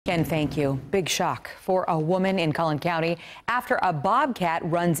Ken, thank you. Big shock for a woman in Cullen County after a bobcat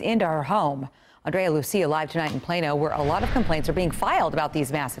runs into her home. Andrea Lucia live tonight in Plano, where a lot of complaints are being filed about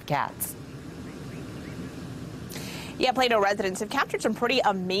these massive cats. Yeah, Plano residents have captured some pretty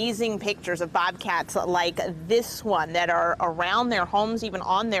amazing pictures of bobcats like this one that are around their homes, even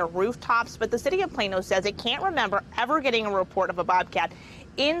on their rooftops. But the city of Plano says it can't remember ever getting a report of a bobcat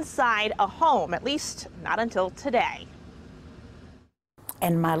inside a home, at least not until today.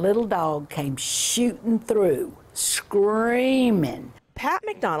 And my little dog came shooting through, screaming. Pat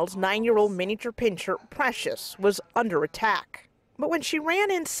McDonald's 9-year-old miniature pinscher, Precious, was under attack. But when she ran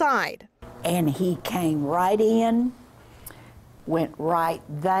inside, and he came right in, went right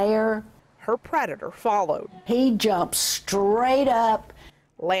there. Her predator followed. He jumped straight up,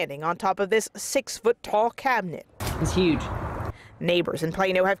 landing on top of this 6-foot-tall cabinet. It's huge. Neighbors in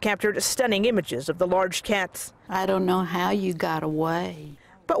Plano have captured stunning images of the large cats. I don't know how you got away.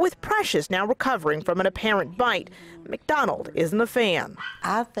 But with Precious now recovering from an apparent bite, McDonald isn't a fan.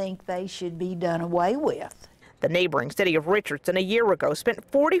 I think they should be done away with. The neighboring city of Richardson a year ago spent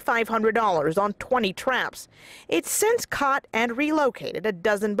 $4,500 on 20 traps. It's since caught and relocated a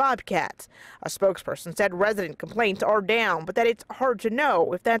dozen bobcats. A spokesperson said resident complaints are down, but that it's hard to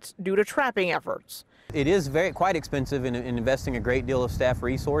know if that's due to trapping efforts. It is quite expensive in investing a great deal of staff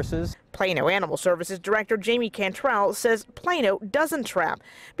resources. Plano Animal Services Director Jamie Cantrell says Plano doesn't trap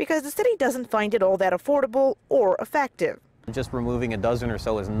because the city doesn't find it all that affordable or effective. Just removing a dozen or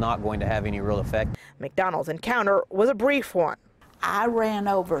so is not going to have any real effect. McDonald's encounter was a brief one. I ran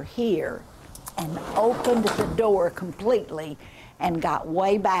over here and opened the door completely and got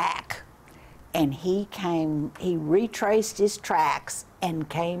way back. And he retraced his tracks and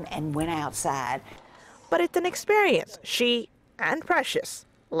came and went outside. But it's an experience she and Precious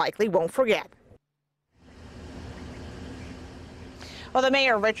likely won't forget. Well, the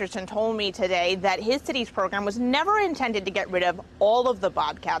mayor of Richardson told me today that his city's program was never intended to get rid of all of the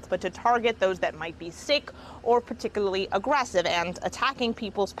bobcats, but to target those that might be sick or particularly aggressive and attacking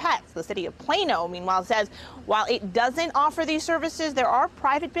people's pets. The city of Plano, meanwhile, says while it doesn't offer these services, there are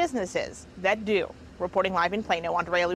private businesses that do. Reporting live in Plano, Andrea